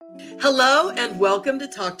Hello and welcome to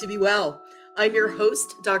Talk to Be Well. I'm your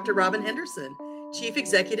host, Dr. Robin Henderson, Chief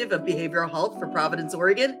Executive of Behavioral Health for Providence,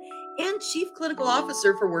 Oregon, and Chief Clinical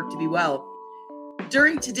Officer for Work to Be Well.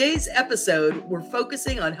 During today's episode, we're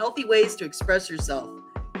focusing on healthy ways to express yourself.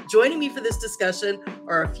 Joining me for this discussion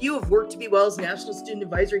are a few of Work to Be Well's National Student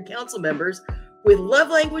Advisory Council members with love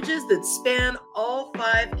languages that span all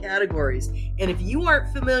 5 categories. And if you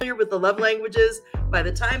aren't familiar with the love languages, by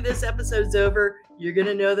the time this episode's over, you're going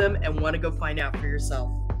to know them and want to go find out for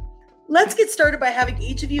yourself. Let's get started by having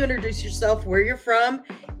each of you introduce yourself, where you're from,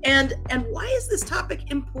 and why is this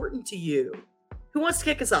topic important to you? Who wants to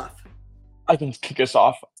kick us off? I can kick us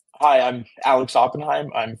off. Hi, I'm Alex Oppenheim.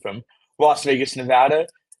 I'm from Las Vegas, Nevada.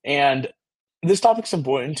 And this topic's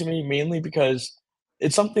important to me mainly because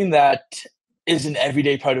it's something that is an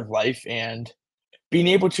everyday part of life. And being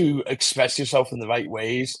able to express yourself in the right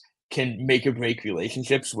ways can make or break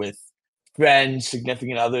relationships with friends,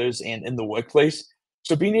 significant others, and in the workplace.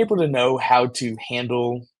 So being able to know how to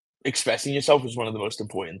handle expressing yourself is one of the most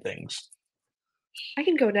important things. I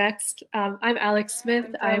can go next. I'm Alex Smith.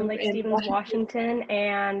 I'm from Lake Stevens, Washington,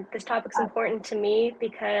 and this topic's important to me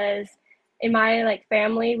because in my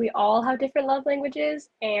family, we all have different love languages,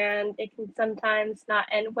 and it can sometimes not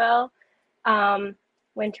end well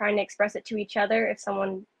when trying to express it to each other if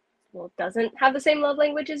someone doesn't have the same love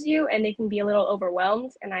language as you, and they can be a little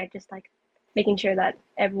overwhelmed. And I just like making sure that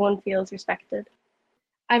everyone feels respected.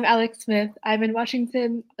 I'm Alex Smith. I'm in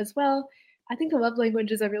Washington as well. I think the love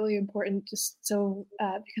languages are really important just so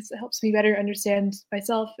because it helps me better understand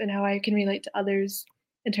myself and how I can relate to others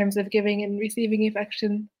in terms of giving and receiving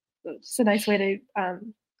affection. So it's a nice way to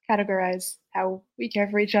categorize how we care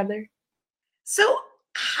for each other. So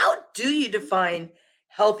how do you define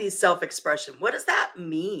healthy self-expression? What does that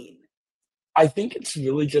mean? I think it's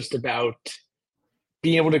really just about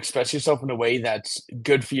being able to express yourself in a way that's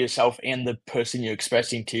good for yourself and the person you're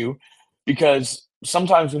expressing to. Because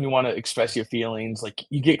sometimes when you want to express your feelings,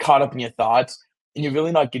 you get caught up in your thoughts and you're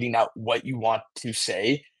really not getting out what you want to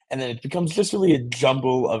say. And then it becomes just really a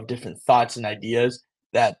jumble of different thoughts and ideas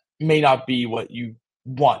that may not be what you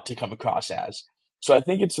want to come across as. So I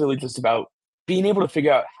think it's really just about being able to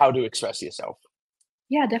figure out how to express yourself.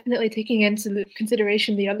 Yeah, definitely taking into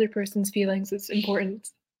consideration the other person's feelings is important.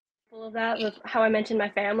 All of that with how I mentioned my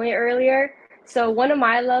family earlier. So one of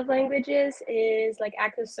my love languages is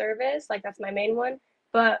acts of service, that's my main one.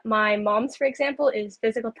 But my mom's, for example, is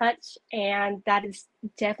physical touch, and that is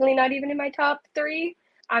definitely not even in my top 3.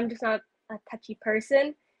 I'm just not a touchy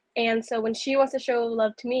person. And so when she wants to show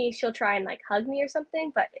love to me, she'll try and hug me or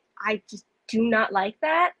something, but I just do not like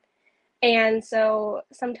that. And so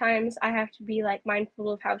sometimes I have to be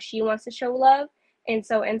mindful of how she wants to show love. And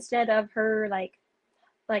so instead of her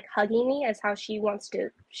hugging me as how she wants to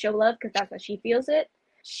show love, because that's how she feels it,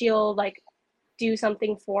 she'll do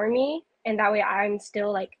something for me, and that way I'm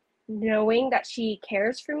still knowing that she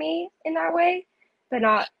cares for me in that way, but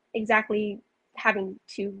not exactly having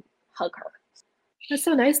to hug her. That's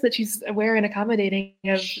so nice that she's aware and accommodating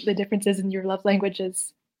of the differences in your love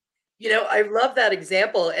languages. I love that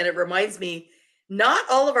example, and it reminds me, not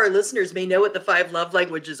all of our listeners may know what the 5 love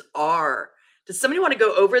languages are. Does somebody want to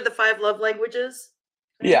go over the 5 love languages?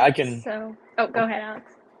 Yeah, I can. So, go ahead,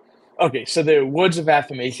 Alex. Okay, so they're words of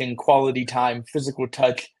affirmation, quality time, physical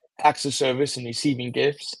touch, acts of service, and receiving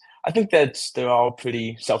gifts. I think they're all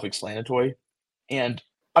pretty self-explanatory. And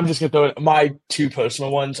I'm just gonna throw it. My 2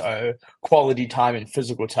 personal ones are quality time and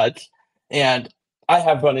physical touch. And I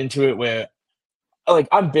have run into it where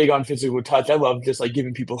I'm big on physical touch. I love just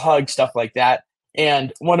giving people hugs, stuff like that.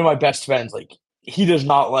 And one of my best friends, he doesn't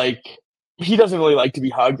really like to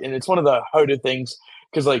be hugged, and it's one of the harder things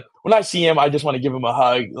because when I see him, I just want to give him a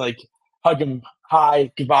hug, hug him,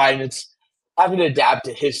 hi, goodbye, and it's having to adapt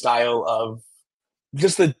to his style of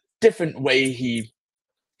just the different way he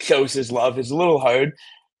shows his love is a little hard,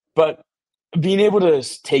 but being able to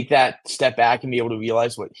take that step back and be able to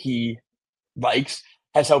realize what he likes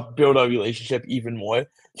has helped build our relationship even more,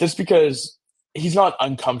 just because he's not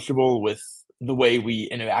uncomfortable with the way we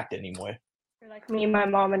interact anymore. Me and my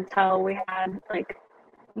mom, until we had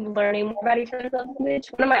learning more about each other's love language.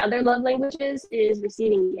 One of my other love languages is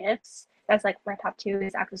receiving gifts. That's my top 2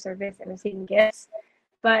 is acts of service and receiving gifts.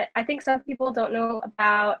 But I think some people don't know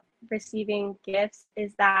about receiving gifts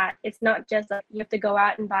is that it's not just you have to go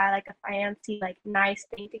out and buy a fancy nice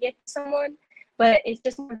thing to get to someone, but it's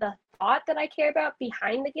just more the thought that I care about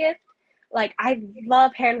behind the gift. I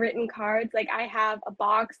love handwritten cards. I have a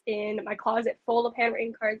box in my closet full of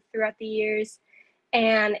handwritten cards throughout the years,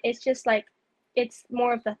 and it's just it's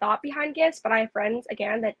more of the thought behind gifts. But I have friends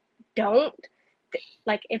again that don't,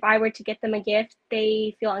 like if I were to get them a gift,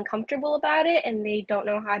 they feel uncomfortable about it and they don't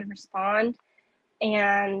know how to respond.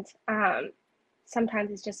 And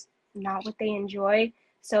sometimes it's just not what they enjoy.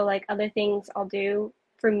 So like other things I'll do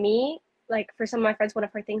for me, like for some of my friends, one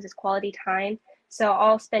of her things is quality time. So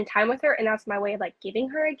I'll spend time with her, and that's my way of like giving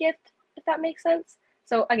her a gift, if that makes sense.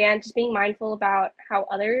 So again, just being mindful about how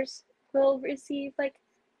others will receive, like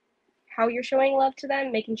how you're showing love to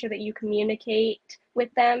them, making sure that you communicate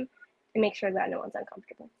with them and make sure that no one's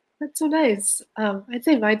uncomfortable. That's so nice. I'd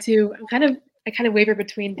say mine too. I kind of waver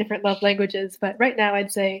between different love languages, but right now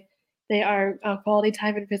I'd say they are quality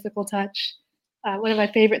time and physical touch. One of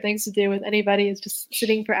my favorite things to do with anybody is just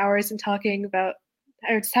sitting for hours and talking about,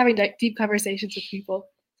 or just having deep conversations with people.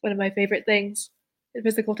 It's one of my favorite things. And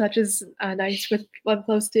physical touch is nice with what I'm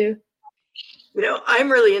close to. You know,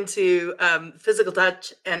 I'm really into physical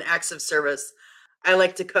touch and acts of service. I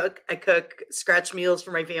like to cook. I cook scratch meals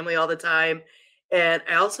for my family all the time. And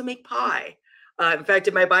I also make pie. In fact,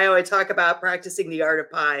 in my bio, I talk about practicing the art of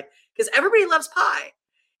pie because everybody loves pie.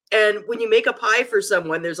 And when you make a pie for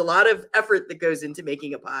someone, there's a lot of effort that goes into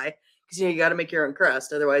making a pie because, you got to make your own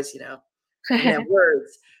crust. Otherwise, you don't have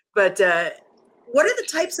words. But what are the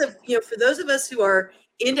types of, for those of us who are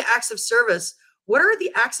into acts of service, what are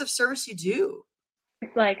the acts of service you do?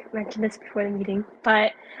 Like mentioned this before the meeting,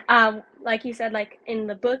 but like you said, like in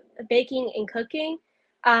the book, baking and cooking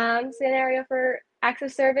scenario for acts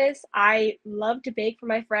of service, I love to bake for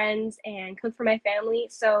my friends and cook for my family.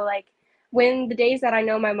 So like when the days that I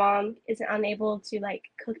know my mom isn't unable to like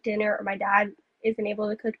cook dinner or my dad isn't able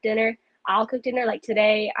to cook dinner, I'll cook dinner. Like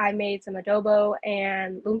today I made some adobo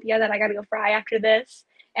and lumpia that I got to go fry after this.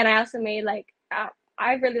 And I also made like,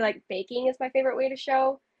 I really like baking is my favorite way to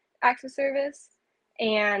show acts of service.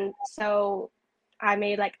 And so I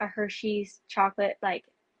made like a Hershey's chocolate like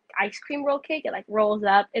ice cream roll cake. It like rolls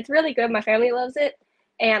up. It's really good. My family loves it.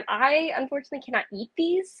 And I unfortunately cannot eat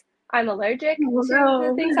these. I'm allergic to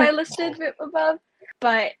the things I listed above.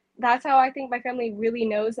 But that's how I think my family really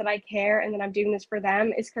knows that I care and that I'm doing this for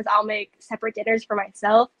them, is because I'll make separate dinners for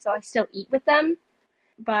myself. So I still eat with them.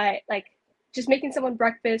 But like just making someone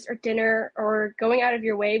breakfast or dinner or going out of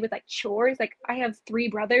your way with like chores. Like I have 3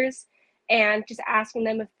 brothers, and just asking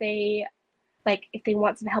them if they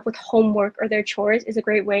want some help with homework or their chores is a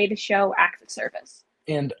great way to show acts of service.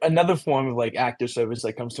 And another form of like active service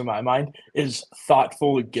that comes to my mind is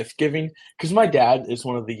thoughtful gift giving. Because my dad is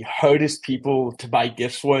one of the hardest people to buy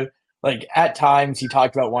gifts for. Like at times he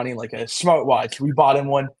talked about wanting like a smartwatch. We bought him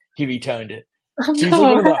one, he returned it. So he's like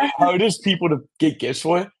one of the hardest people to get gifts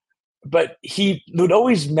for. But he would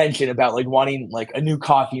always mention about like wanting like a new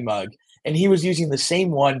coffee mug. And he was using the same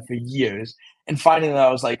one for years. And finally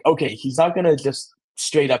I was like, okay, he's not gonna just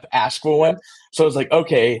straight up ask for one. So I was like,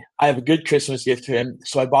 okay, I have a good Christmas gift for him.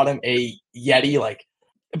 So I bought him a Yeti, like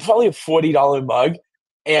probably a $40 mug.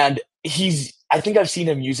 And I think I've seen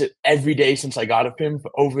him use it every day since I got it for him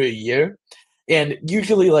for over a year. And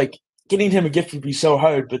usually like getting him a gift would be so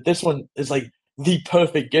hard, but this one is like the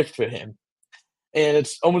perfect gift for him. And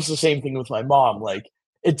it's almost the same thing with my mom. Like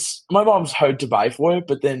my mom's hard to buy for,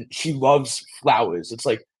 but then she loves flowers. It's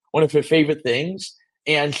like one of her favorite things,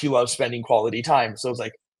 and she loves spending quality time. So it's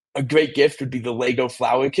like a great gift would be the Lego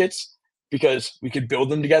flower kits, because we could build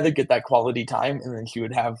them together, get that quality time, and then she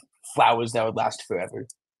would have flowers that would last forever.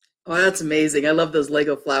 Oh, that's amazing. I love those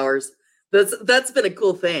Lego flowers. That's been a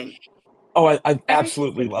cool thing. Oh, I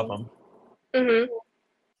absolutely love them. Mm-hmm.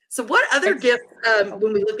 So what other gifts,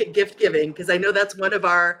 when we look at gift giving, because I know that's one of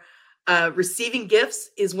our receiving gifts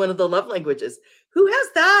is one of the love languages. Who has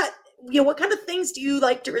that? What kind of things do you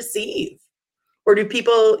like to receive? Or do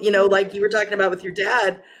people, like you were talking about with your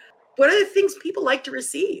dad, what are the things people like to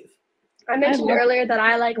receive? I mentioned earlier that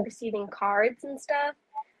I like receiving cards and stuff.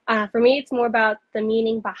 For me, it's more about the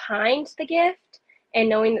meaning behind the gift and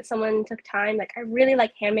knowing that someone took time. Like I really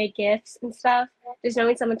like handmade gifts and stuff. Just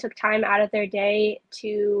knowing someone took time out of their day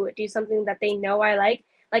to do something that they know I like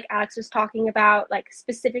Alex was talking about, like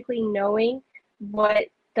specifically knowing what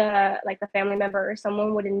the family member or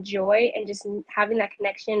someone would enjoy, and just having that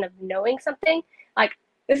connection of knowing something. Like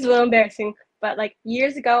this is a little embarrassing, but like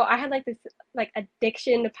years ago I had like this like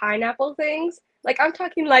addiction to pineapple things. Like I'm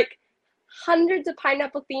talking like hundreds of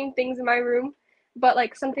pineapple themed things in my room. But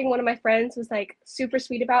like something one of my friends was like super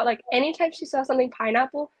sweet about, like anytime she saw something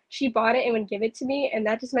pineapple, she bought it and would give it to me. And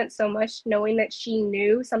that just meant so much, knowing that she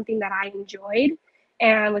knew something that I enjoyed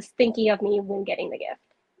and was thinking of me when getting the gift.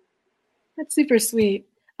 That's super sweet.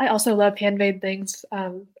 I also love handmade things.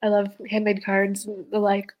 I love handmade cards and the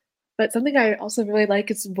like. But something I also really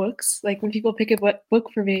like is books. Like when people pick a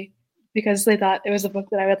book for me because they thought it was a book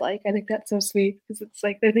that I would like. I think that's so sweet because it's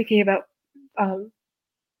like they're thinking about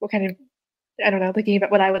what kind of, I don't know, thinking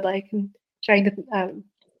about what I would like and trying to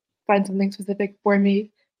find something specific for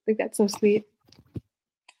me. I think that's so sweet.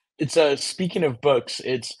 It's speaking of books,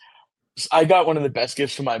 I got one of the best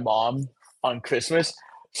gifts from my mom on Christmas.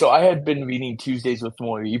 So I had been reading Tuesdays with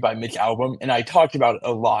Morrie by Mitch Albom, and I talked about it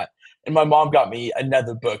a lot. And my mom got me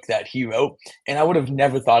another book that he wrote, and I would have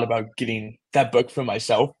never thought about getting that book for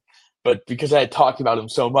myself. But because I had talked about him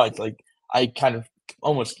so much, like I kind of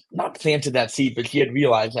almost not planted that seed, but he had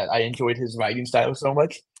realized that I enjoyed his writing style so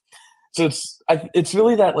much. So it's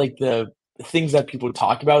really that like the things that people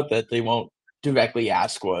talk about that they won't directly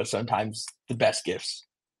ask for are sometimes the best gifts.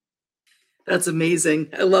 That's amazing.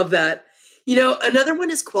 I love that. You know, another one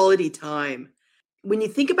is quality time. When you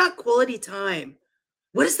think about quality time,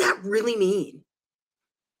 what does that really mean?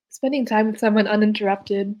 Spending time with someone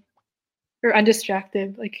uninterrupted or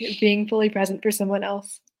undistracted, like being fully present for someone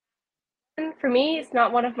else. For me, it's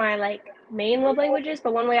not one of my like main love languages,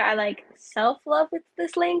 but one way I like self-love with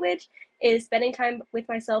this language is spending time with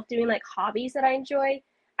myself doing like hobbies that I enjoy.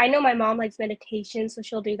 I know my mom likes meditation, so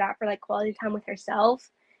she'll do that for like quality time with herself.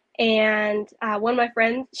 And one of my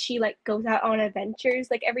friends, she like goes out on adventures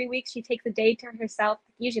like every week. She takes a day to herself,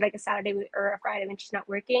 usually like a Saturday or a Friday when she's not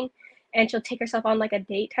working, and she'll take herself on like a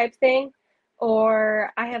date type thing.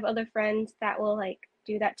 Or I have other friends that will like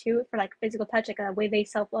do that too for like physical touch, like a way they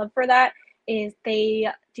self-love for that is they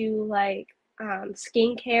do like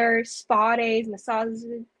skincare, spa days,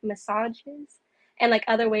 massages, and like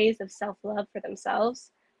other ways of self-love for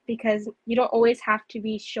themselves. Because you don't always have to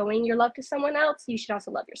be showing your love to someone else. You should also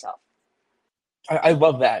love yourself. I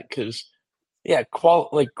love that because yeah,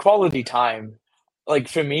 quality time. Like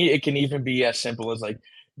for me, it can even be as simple as like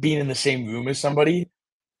being in the same room as somebody.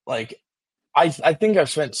 Like I think I've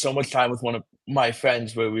spent so much time with one of my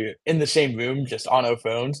friends where we're in the same room, just on our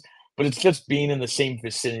phones, but it's just being in the same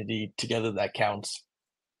vicinity together that counts.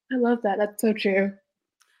 I love that. That's so true.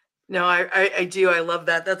 No, I do. I love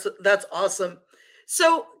that. That's awesome.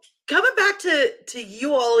 So coming back to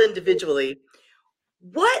you all individually,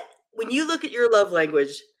 what when you look at your love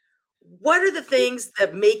language, what are the things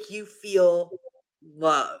that make you feel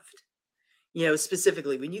loved? You know,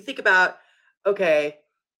 specifically when you think about, okay,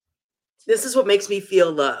 this is what makes me feel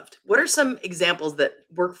loved. What are some examples that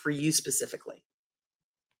work for you specifically?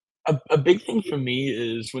 A big thing for me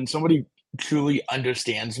is when somebody truly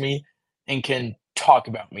understands me and can talk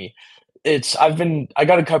about me. I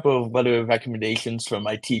got a couple of letter of recommendations from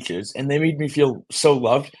my teachers, and they made me feel so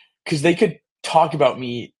loved because they could talk about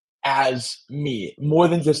as me, more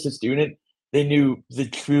than just a student. They knew the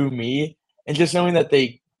true me, and just knowing that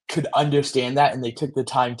they could understand that and they took the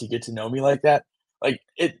time to get to know me like that, I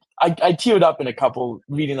teared up in a couple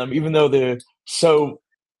reading them, even though they're so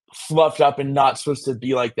fluffed up and not supposed to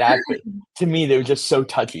be like that, but to me, they were just so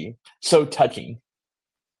touchy, so touching.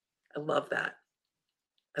 I love that.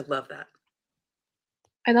 I love that.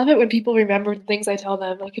 I love it when people remember the things I tell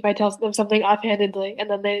them. Like if I tell them something offhandedly and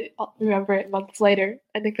then they remember it months later.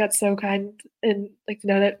 I think that's so kind and like to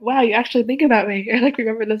know that, wow, you actually think about me or like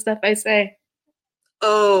remember the stuff I say.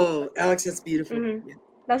 Oh, Alex, that's beautiful. Mm-hmm. Yeah.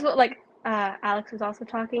 That's what like Alex was also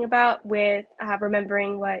talking about with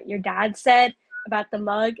remembering what your dad said about the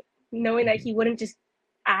mug, knowing that he wouldn't just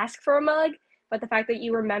ask for a mug, but the fact that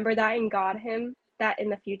you remember that and got him that in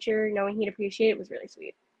the future, knowing he'd appreciate it was really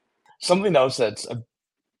sweet. Something else that's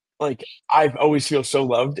like I've always feel so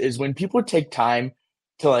loved is when people take time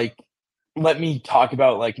to like let me talk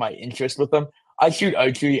about like my interest with them. I shoot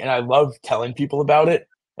archery and I love telling people about it.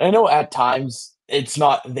 And I know at times it's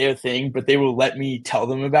not their thing, but they will let me tell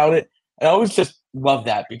them about it. And I always just love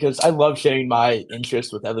that because I love sharing my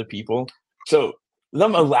interest with other people. So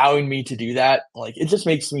them allowing me to do that, like it just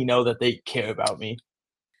makes me know that they care about me.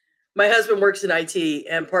 My husband works in IT,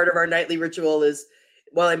 and part of our nightly ritual is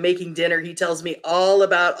while I'm making dinner, he tells me all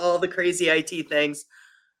about all the crazy IT things.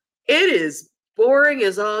 It is boring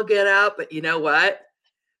as all get out, but you know what?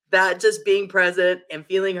 That just being present and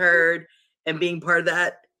feeling heard and being part of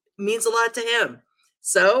that means a lot to him.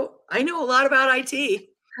 So I know a lot about IT.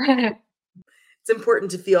 It's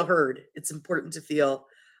important to feel heard. It's important to feel,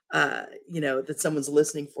 that someone's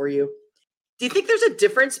listening for you. Do you think there's a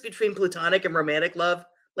difference between platonic and romantic love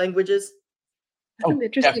languages? That's Oh, an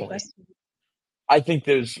interesting definitely. question. I think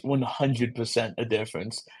there's 100% a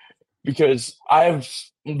difference because I have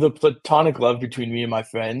the platonic love between me and my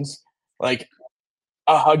friends. Like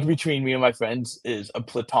a hug between me and my friends is a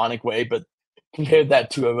platonic way, but compare that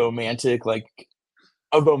to a romantic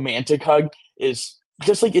hug is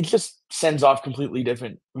just like it just sends off completely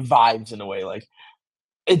different vibes in a way. Like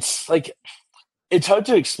it's hard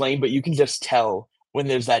to explain, but you can just tell when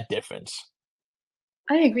there's that difference.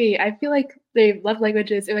 I agree. I feel like the love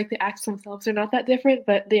languages or like the acts themselves are not that different,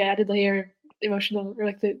 but the added layer of emotional or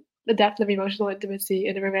like the depth of emotional intimacy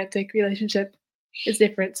in a romantic relationship is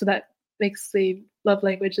different. So that makes the love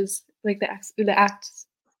languages like the acts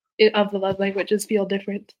of the love languages feel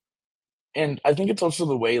different. And I think it's also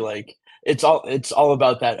the way, like, it's all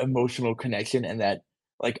about that emotional connection and that,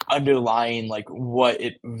 like, underlying, like, what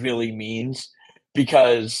it really means,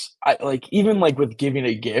 because I like, even, like, with giving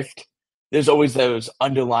a gift, there's always those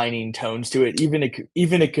underlining tones to it,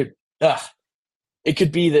 ugh, it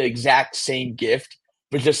could be the exact same gift,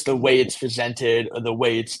 but just the way it's presented or the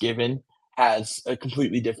way it's given has a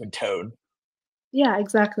completely different tone. Yeah,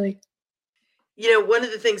 exactly. One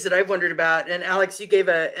of the things that I've wondered about, and Alex, you gave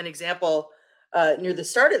an example near the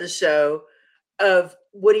start of the show of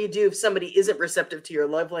what do you do if somebody isn't receptive to your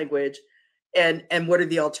love language, and what are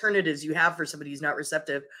the alternatives you have for somebody who's not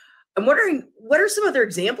receptive. I'm wondering, what are some other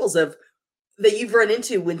examples of that you've run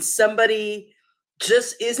into when somebody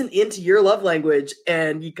just isn't into your love language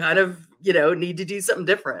and you kind of, need to do something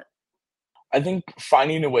different? I think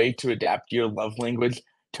finding a way to adapt your love language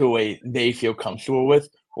to a way they feel comfortable with,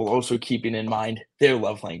 while also keeping in mind their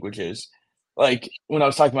love languages. Like, when I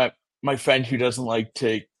was talking about my friend who doesn't like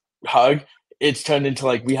to hug, it's turned into,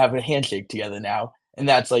 like, we have a handshake together now, and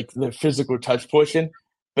that's, like, the physical touch portion,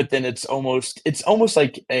 but then it's almost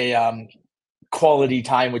like a, quality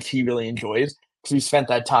time which he really enjoys, because we spent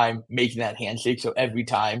that time making that handshake, so every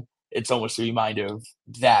time, it's almost a reminder of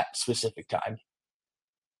that specific time.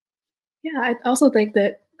 Yeah, I also think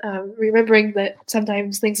that remembering that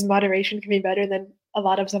sometimes things in moderation can be better than a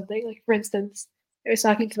lot of something. Like, for instance, I was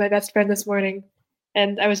talking to my best friend this morning,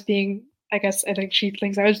 and I guess, I think she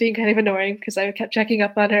thinks I was being kind of annoying because I kept checking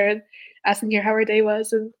up on her and asking her how her day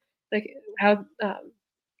was and like how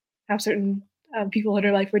certain people in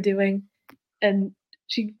her life were doing. And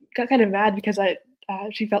she got kind of mad because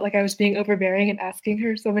she felt like I was being overbearing and asking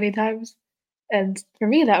her so many times. And for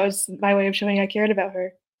me, that was my way of showing I cared about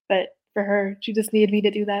her. But for her, she just needed me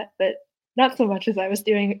to do that, but not so much as I was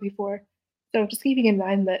doing it before. So just keeping in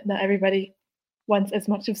mind that not everybody wants as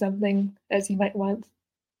much of something as you might want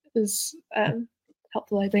is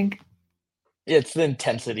helpful, I think. Yeah, it's the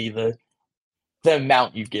intensity, the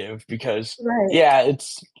amount you give, because Right. yeah,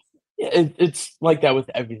 it's like that with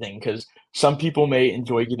everything, because some people may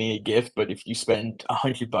enjoy getting a gift, but if you spend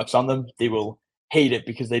 $100 on them, they will hate it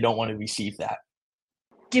because they don't wanna receive that.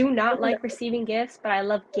 Do not like receiving gifts, but I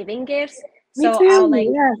love giving gifts. Me So I'll too. like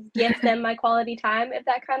Yeah. gift them my quality time if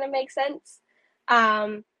that kind of makes sense.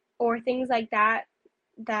 Um, or things like that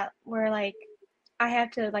that were like I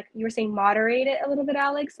have to, like you were saying, moderate it a little bit,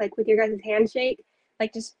 Alex, like with your guys' handshake,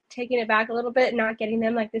 like just taking it back a little bit, not getting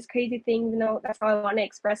them like this crazy thing, even though that's how I want to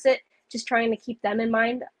express it. Just trying to keep them in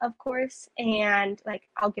mind, of course, and like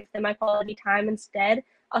I'll give them my quality time instead.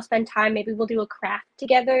 I'll spend time, maybe we'll do a craft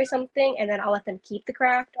together or something, and then I'll let them keep the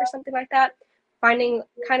craft or something like that. Finding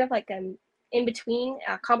kind of like an in between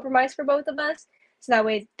compromise for both of us. So that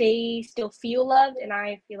way they still feel loved and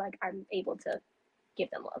I feel like I'm able to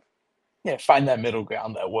give them love. Yeah, find that middle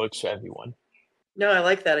ground that works for everyone. No, I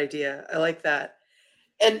like that idea. I like that.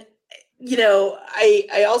 And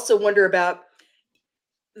I also wonder about,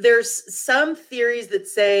 there's some theories that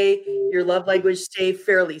say your love language stay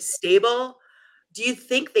fairly stable. Do you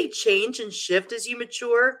think they change and shift as you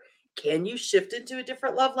mature? Can you shift into a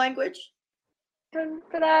different love language?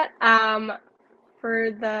 For that.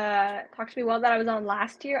 For the Talk to Me Well that I was on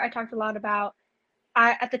last year, I talked a lot about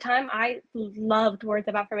I at the time I loved words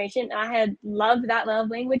of affirmation and I had loved that love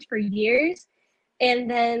language for years. And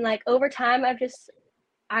then like over time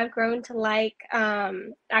I've grown to like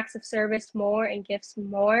acts of service more and gifts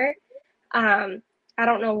more. Um I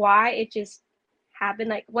don't know why, it just happened.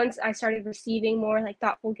 Like once I started receiving more like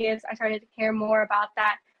thoughtful gifts, I started to care more about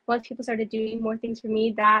that. Once people started doing more things for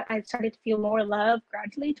me, that I started to feel more love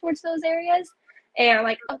gradually towards those areas. And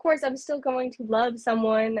like, of course, I'm still going to love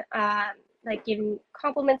someone like giving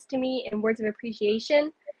compliments to me and words of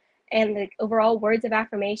appreciation and like overall words of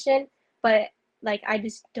affirmation. But like, I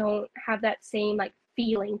just don't have that same like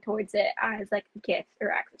feeling towards it as like a gift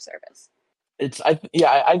or acts of service.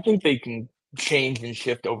 I think they can change and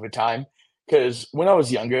shift over time, because when I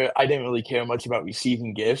was younger, I didn't really care much about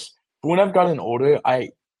receiving gifts, but when I've gotten older, I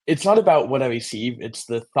it's not about what I receive, it's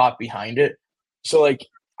the thought behind it. So, like,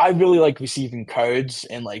 I really like receiving cards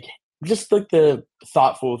and, like, just, like, the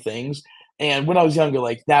thoughtful things, and when I was younger,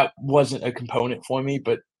 like, that wasn't a component for me,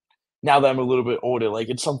 but now that I'm a little bit older, like,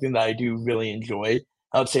 it's something that I do really enjoy.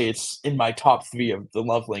 I would say it's in my top 3 of the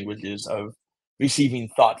love languages of receiving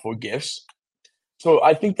thoughtful gifts. So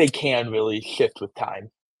I think they can really shift with time.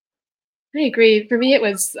 I agree. For me, it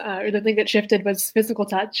was, or the thing that shifted was physical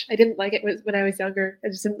touch. I didn't like it when I was younger. I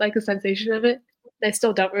just didn't like the sensation of it. I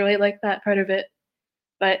still don't really like that part of it.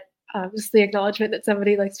 But just the acknowledgement that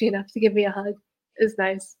somebody likes me enough to give me a hug is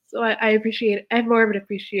nice. So I appreciate. I have more of an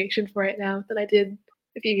appreciation for it now than I did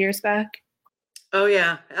a few years back. Oh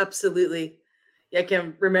yeah, absolutely. Yeah, I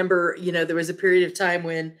can remember, there was a period of time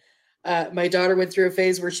when my daughter went through a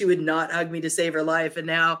phase where she would not hug me to save her life. And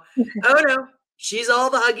now, oh no, she's all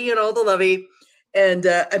the huggy and all the lovey. And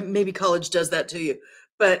maybe college does that to you.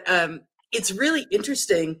 But it's really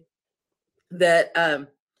interesting that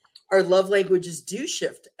our love languages do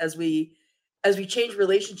shift as we change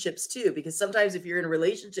relationships too, because sometimes if you're in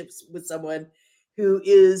relationships with someone who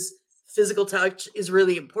is physical touch is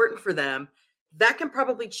really important for them, that can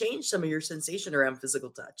probably change some of your sensation around physical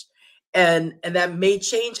touch, and that may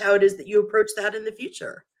change how it is that you approach that in the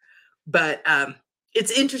future. But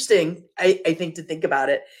it's interesting, I think, to think about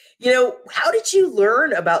it. How did you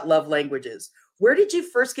learn about love languages? Where did you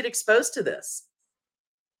first get exposed to this?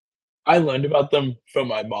 I learned about them from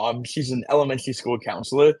my mom. She's an elementary school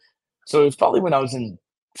counselor. So it was probably when I was in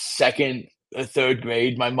second or third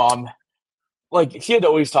grade. My mom, like, she had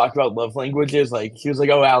always talked about love languages. Like, she was like,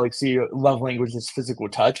 "Oh, Alex, your love language is physical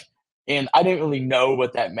touch." And I didn't really know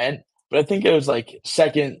what that meant. But I think it was like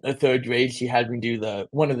second or third grade, she had me do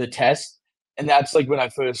one of the tests. And that's like when I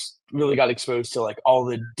first really got exposed to like all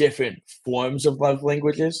the different forms of love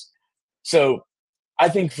languages. So I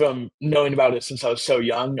think from knowing about it since I was so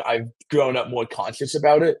young, I've grown up more conscious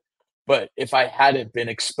about it. But if I hadn't been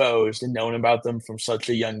exposed and known about them from such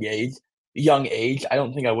a young age, I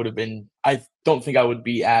don't think I would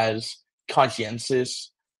be as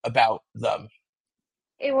conscientious about them.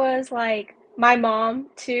 It was like my mom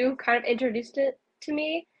too kind of introduced it to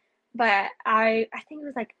me, but I think it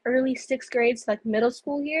was like early sixth grade, so like middle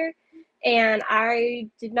school year, and I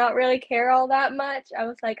did not really care all that much. I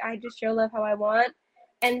was like, I just show love how I want.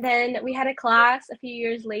 And then we had a class a few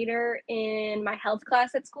years later in my health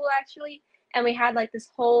class at school actually, and we had like this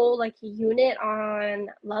whole like unit on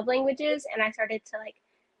love languages, and I started to like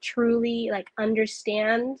truly like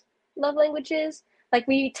understand love languages. Like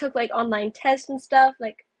we took like online tests and stuff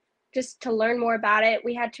like just to learn more about it.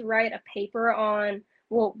 We had to write a paper on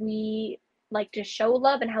what we like to show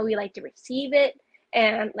love and how we like to receive it,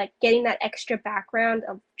 and like getting that extra background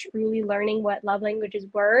of truly learning what love languages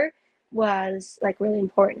were was like really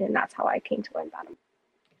important, and that's how I came to learn about them.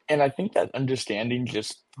 And I think that understanding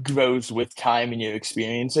just grows with time and your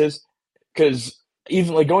experiences. Because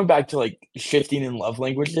even like going back to like shifting in love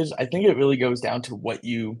languages, I think it really goes down to what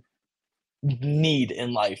you need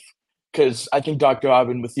in life. Because I think Dr.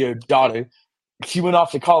 Robin, with your daughter, she went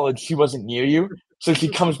off to college, she wasn't near you. So she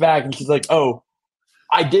comes back and she's like, "Oh,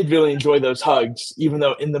 I did really enjoy those hugs, even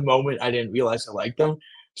though in the moment I didn't realize I liked them."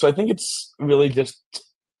 So I think it's really just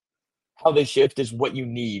how they shift is what you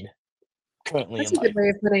need currently That's in a good life. way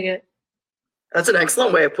of putting it. That's an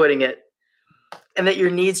excellent way of putting it. And that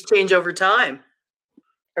your needs change over time.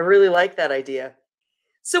 I really like that idea.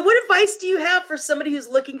 So what advice do you have for somebody who's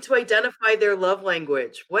looking to identify their love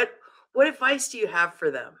language? What advice do you have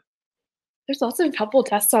for them? There's also a couple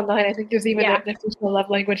tests online. I think there's even Yeah, an official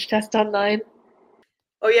love language test online.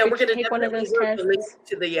 Oh yeah, we we're should going to take one of definitely those work the link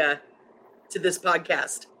tests. to this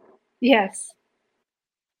podcast. Yes.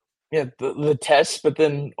 Yeah, the tests, but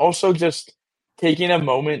then also just taking a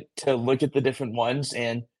moment to look at the different ones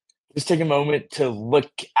and just take a moment to look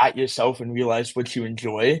at yourself and realize what you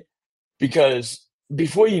enjoy. Because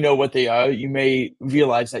before you know what they are, you may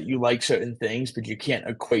realize that you like certain things, but you can't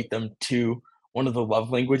equate them to one of the love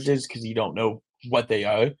languages because you don't know what they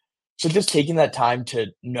are. So just taking that time to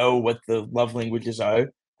know what the love languages are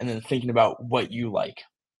and then thinking about what you like.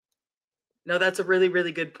 No, that's a really,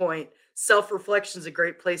 really good point. Self-reflection is a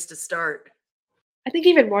great place to start. I think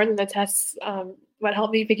even more than the tests, what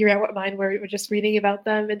helped me figure out what mine were just reading about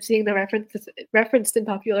them and seeing the references referenced in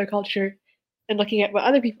popular culture and looking at what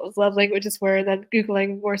other people's love languages were and then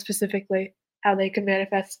Googling more specifically how they could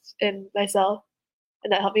manifest in myself.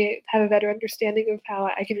 And that helped me have a better understanding of how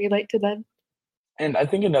I can relate to them. And I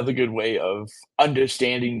think another good way of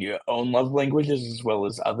understanding your own love languages as well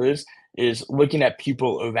as others is looking at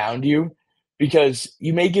people around you because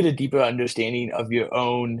you may get a deeper understanding of your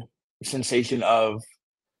own sensation of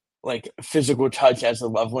like physical touch as a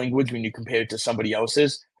love language when you compare it to somebody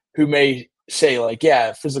else's who may say like,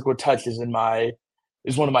 yeah, physical touch is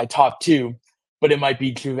one of my top two, but it might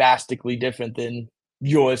be drastically different than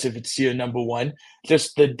yours if it's your number one.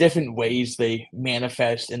 Just the different ways they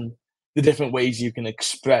manifest and the different ways you can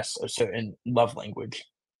express a certain love language.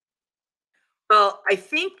 Well, I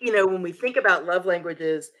think, when we think about love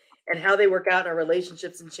languages, and how they work out in our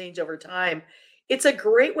relationships and change over time. It's a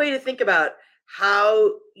great way to think about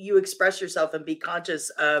how you express yourself and be conscious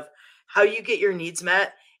of how you get your needs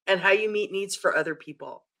met and how you meet needs for other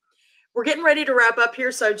people. We're getting ready to wrap up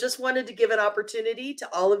here, so I just wanted to give an opportunity to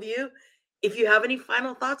all of you. If you have any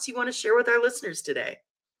final thoughts you want to share with our listeners today.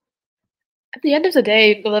 At the end of the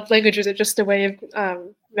day, the love languages are just a way of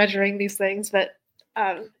measuring these things. But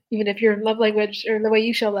even if your love language or the way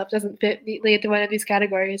you show love doesn't fit neatly into one of these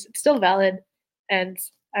categories, it's still valid. And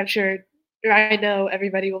I'm sure, or I know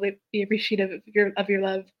everybody will be appreciative of your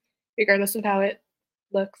love, regardless of how it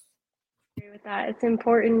looks. I agree with that. It's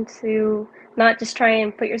important to not just try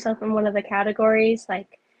and put yourself in one of the categories.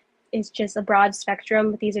 Like, it's just a broad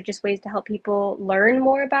spectrum, but these are just ways to help people learn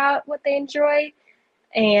more about what they enjoy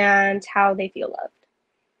and how they feel loved.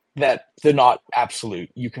 That they're not absolute.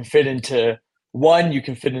 You can fit into one, you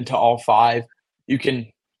can fit into all five. You can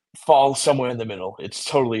fall somewhere in the middle. It's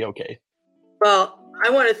totally okay. Well, I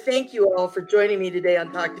want to thank you all for joining me today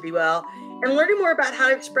on Talk to Be Well and learning more about how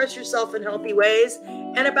to express yourself in healthy ways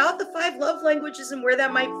and about the 5 love languages and where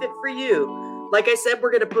that might fit for you. Like I said,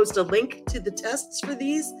 we're going to post a link to the tests for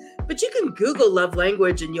these, but you can Google love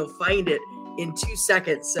language and you'll find it in 2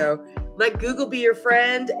 seconds. So let Google be your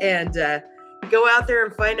friend and go out there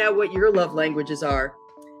and find out what your love languages are.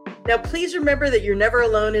 Now, please remember that you're never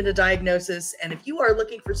alone in a diagnosis. And if you are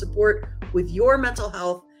looking for support with your mental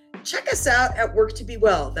health, check us out at Work to Be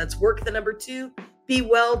Well. That's work, the number 2,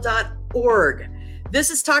 bewell.org.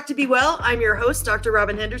 This is Talk to Be Well. I'm your host, Dr.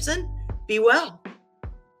 Robin Henderson. Be well.